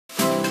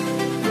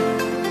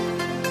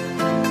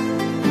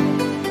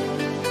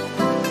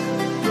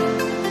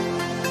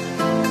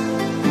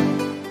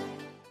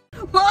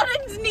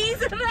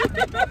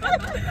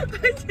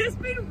I've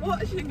just been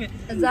watching it.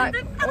 Is that?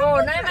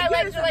 Oh, now my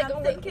legs are like,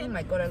 oh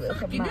my god, I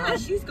look like a man.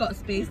 She's got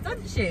space,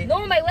 doesn't she?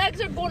 No, my legs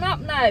are going up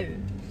now.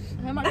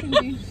 How much can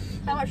you?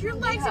 How much your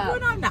legs are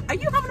going up now? Are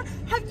you having?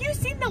 Have you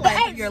seen the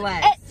length of your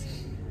legs?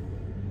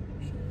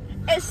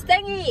 It's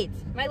stingy.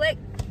 My leg.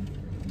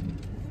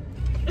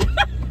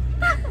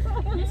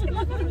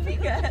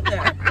 Get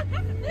there.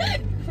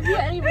 Have you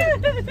any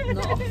room?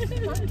 No.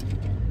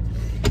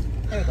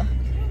 There we go.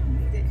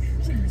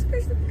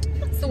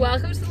 So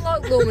welcome to the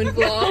Loch Lomond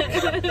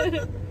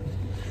vlog.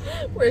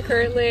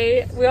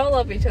 We all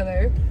love each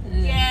other.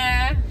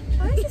 Yeah.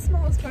 Why is the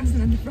smallest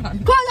person in the front?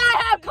 Because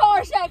I have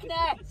car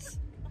sickness!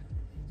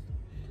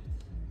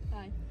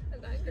 Hi.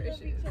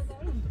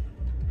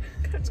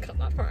 Just cut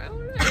that part out.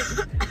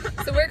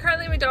 So we're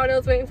currently at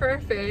McDonald's waiting for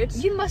our food.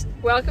 You must.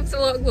 Welcome to the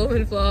Loch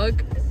Lomond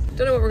vlog.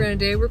 Don't know what we're going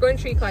to do. We're going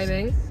tree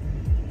climbing.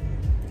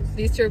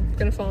 These two are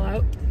going to fall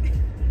out.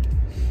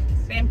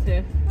 Them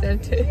two. Them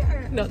two.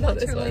 Not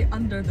this one.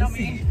 Under the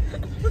seat.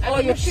 Oh,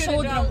 you're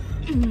so drunk.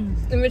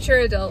 The mature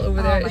adult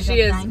over there. She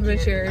is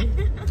mature.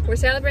 We're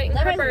celebrating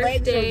her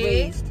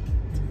birthday.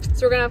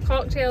 So we're gonna have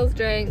cocktails,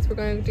 drinks. We're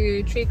going to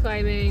do tree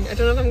climbing. I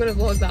don't know if I'm gonna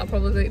vlog that. I'll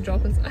probably like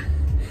drop inside.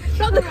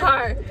 Not the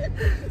car.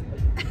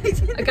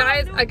 A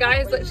guy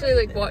is literally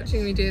like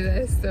watching me do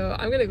this. So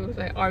I'm gonna go with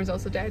my arms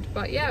also dead.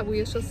 But yeah,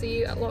 we shall see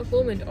you at Loch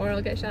Lomond, or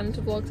I'll get Shannon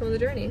to vlog some of the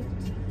journey.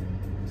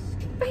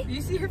 Bye.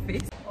 You see her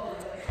face.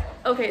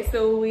 Okay,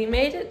 so we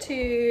made it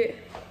to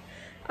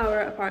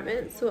our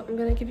apartment, so I'm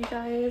gonna give you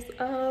guys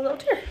a little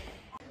tour.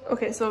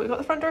 Okay, so we got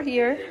the front door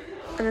here,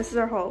 and this is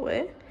our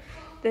hallway.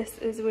 This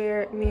is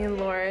where me and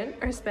Lauren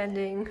are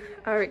spending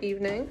our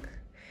evening.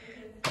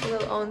 A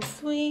little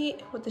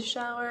ensuite with the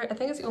shower. I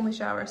think it's the only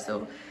shower,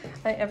 so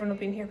I everyone will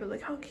be in here, but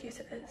like how cute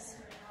it is.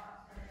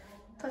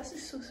 That's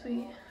just so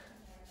sweet.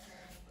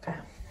 Okay.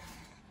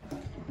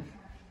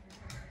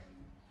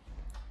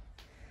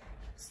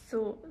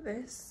 So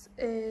this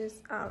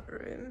is our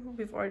room.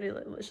 We've already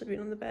like literally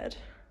been on the bed.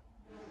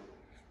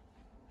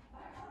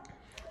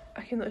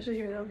 I can literally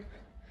hear them.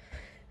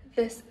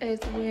 This is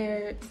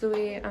where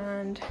Zoe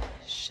and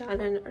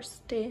Shannon are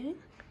staying.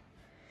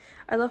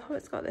 I love how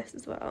it's got this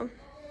as well.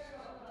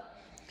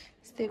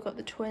 So they've got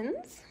the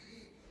twins.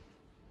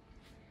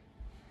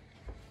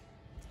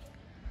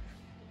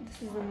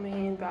 This is the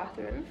main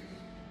bathroom.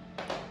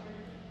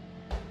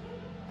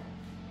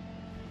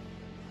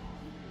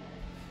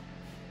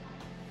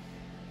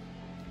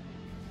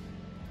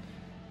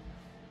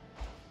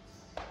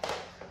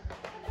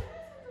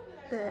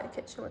 The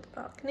kitchen with the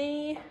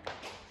balcony,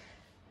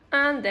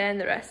 and then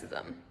the rest of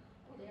them.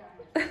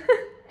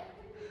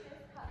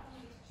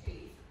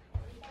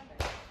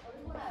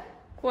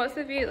 What's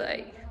the view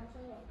like?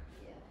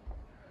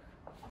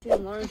 How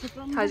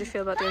do you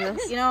feel about doing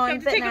this? You know, I'm a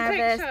bit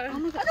nervous. Oh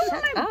my god,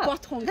 shut up.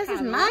 This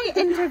is my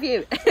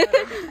interview.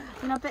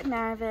 You know, a bit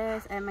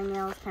nervous, and my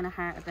nails kind of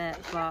hurt a bit,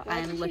 but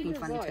I'm looking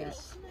funny to it.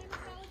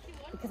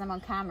 Because I'm on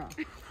camera.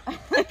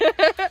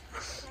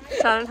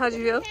 Shannon, how do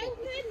you feel?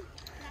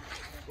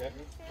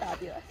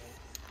 Fabulous.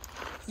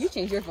 You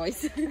change your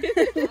voice.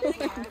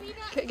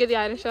 Get the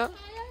eye shot.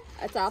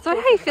 It's so how are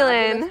you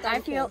feeling? I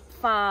feel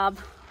fab.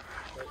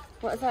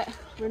 What is it?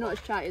 We're not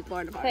as chatty as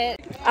Lauren about it.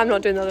 I'm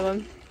not doing the other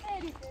one.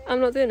 I'm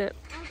not doing it.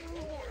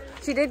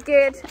 She did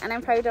good, and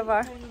I'm proud of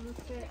her.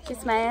 She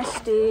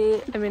smashed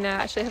it. I mean, I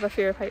actually have a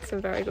fear of heights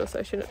and vertigo, so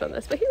I shouldn't have done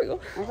this, but here we go.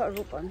 I got a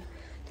rope one.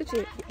 Did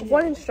you?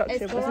 One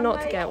instruction was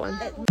not to get one.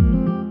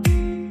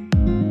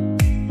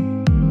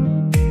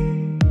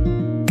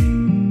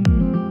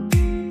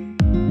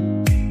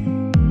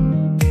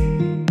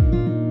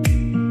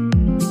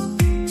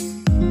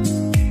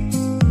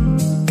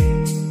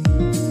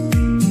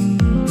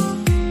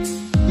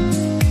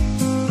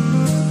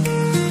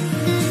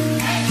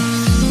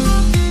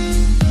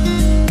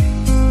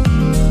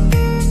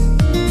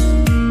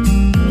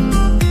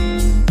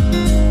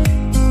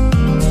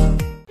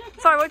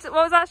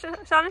 What was that,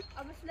 Shannon?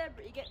 I'm a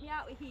celebrity, get me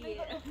out of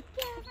here.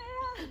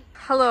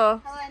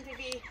 Hello. Hello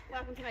NTV,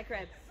 welcome to my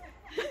crib.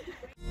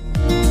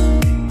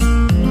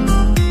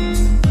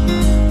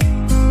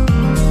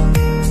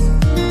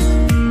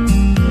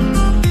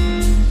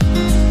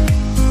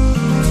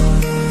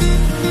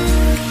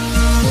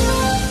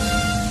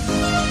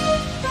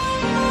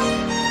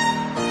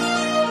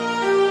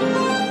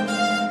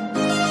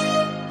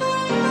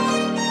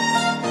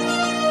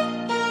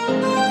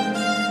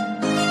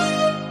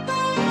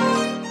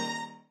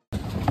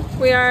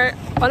 We are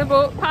on a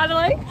boat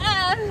paddling.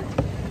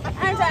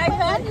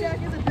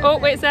 Oh,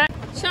 wait a sec.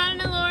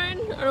 Shannon and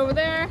Lauren are over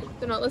there.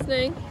 They're not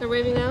listening. They're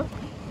waving now.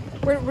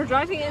 We're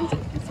driving into...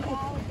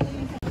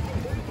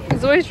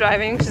 Zoe's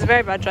driving. She's a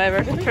very bad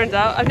driver, turns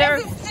out. I've never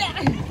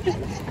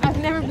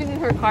been in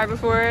her car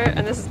before,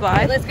 and this is why.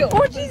 Right, let's go.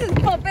 Oh Jesus,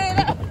 pop it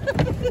up.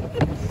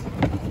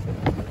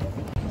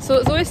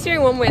 So Zoe's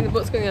steering one way and the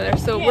boat's going the other.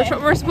 So yeah.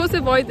 we're supposed to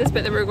avoid this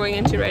bit that we're going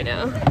into right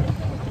now.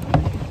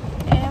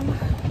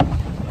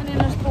 And then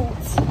there's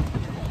boats.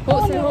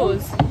 Boats and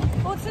hose.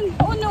 Boats and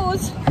oh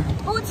nose.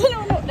 Boats and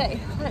oh no. Right.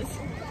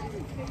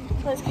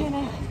 Let's kind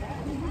of.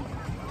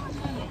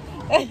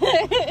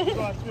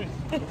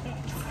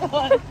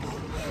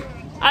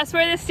 I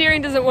swear the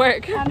steering doesn't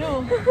work. I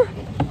know.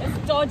 It's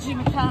dodgy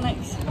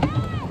mechanics.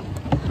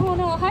 Oh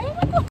no, how am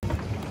I going?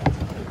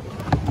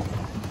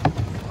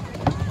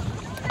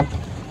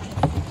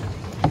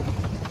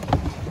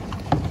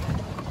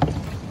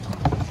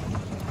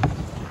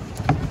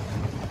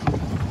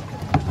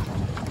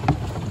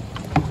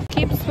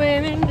 Keep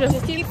swimming,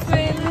 just keep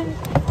swimming.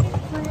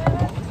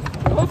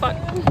 Oh fuck.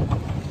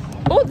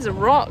 Oh, there's a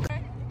rock.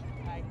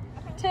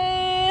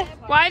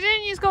 Why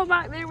didn't you just go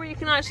back there where you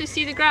can actually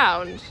see the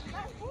ground?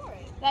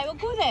 Right, we'll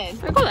go then.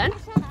 We'll go then.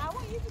 I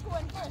want you to go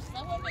in first.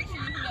 I want to make sure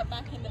you can get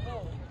back in the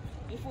boat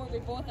before we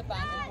both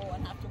abandon the boat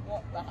and have to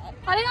walk back.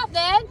 Hurry up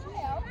then!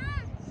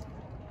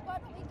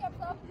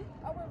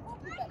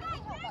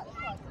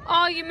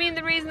 Oh, you mean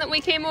the reason that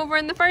we came over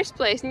in the first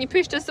place and you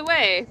pushed us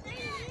away?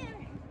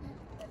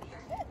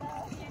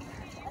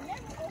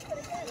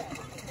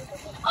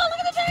 Oh, look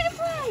at the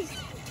dragonflies!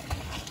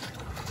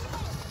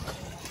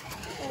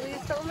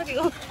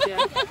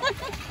 Yeah.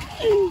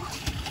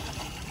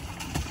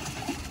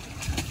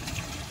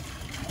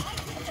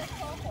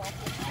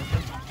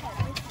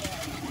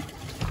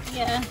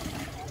 Yeah.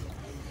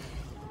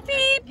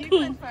 Beep! You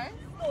going first?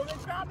 Oh, they're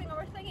grabbing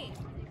our thingy.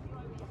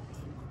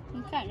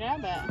 You can't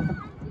grab it.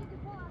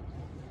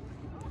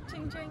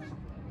 Ching ching.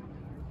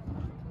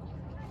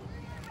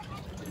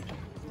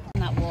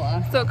 In that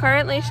water. So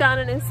currently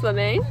Shannon is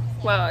swimming.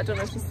 Well, I don't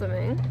know if she's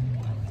swimming.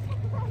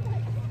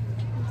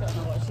 Don't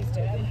know what she's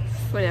doing.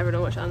 We never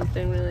know what Shannon's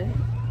doing really.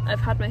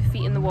 I've had my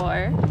feet in the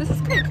water. This is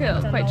quite cool,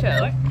 it's quite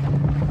chill.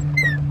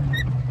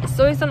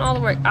 So he's done all the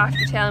work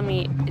after telling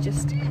me to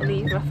just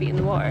leave my feet in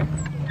the water.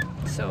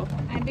 So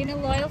I've been a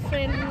loyal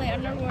friend and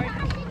letting her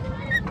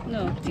work.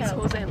 No, these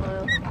holes ain't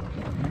loyal.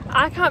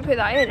 I can't put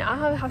that in,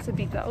 I have to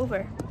beat that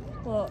over.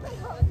 What?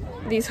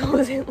 These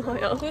holes ain't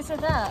loyal. Who said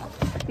that?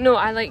 No,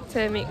 I like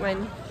to make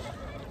mine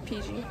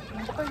PG.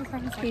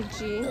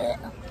 PG.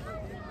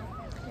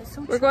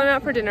 We're going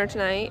out for dinner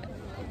tonight.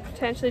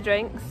 Potentially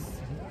drinks.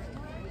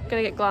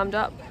 Gonna get glammed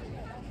up.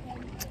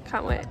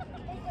 Can't wait.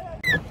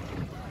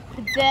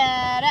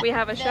 We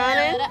have a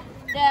Shannon.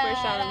 Where's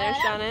Shannon? There's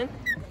Shannon.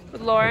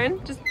 With Lauren.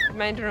 Just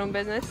mind her own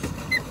business.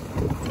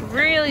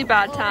 Really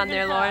bad tan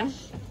there, Lauren.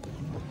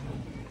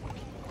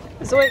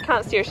 Zoe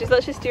can't steer. She's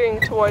literally steering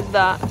towards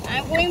that.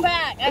 I'm going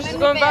back. She's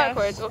going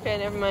backwards. Okay,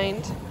 never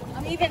mind.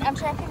 I'm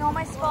checking all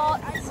my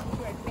spots.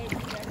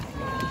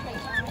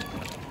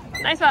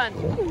 Nice one.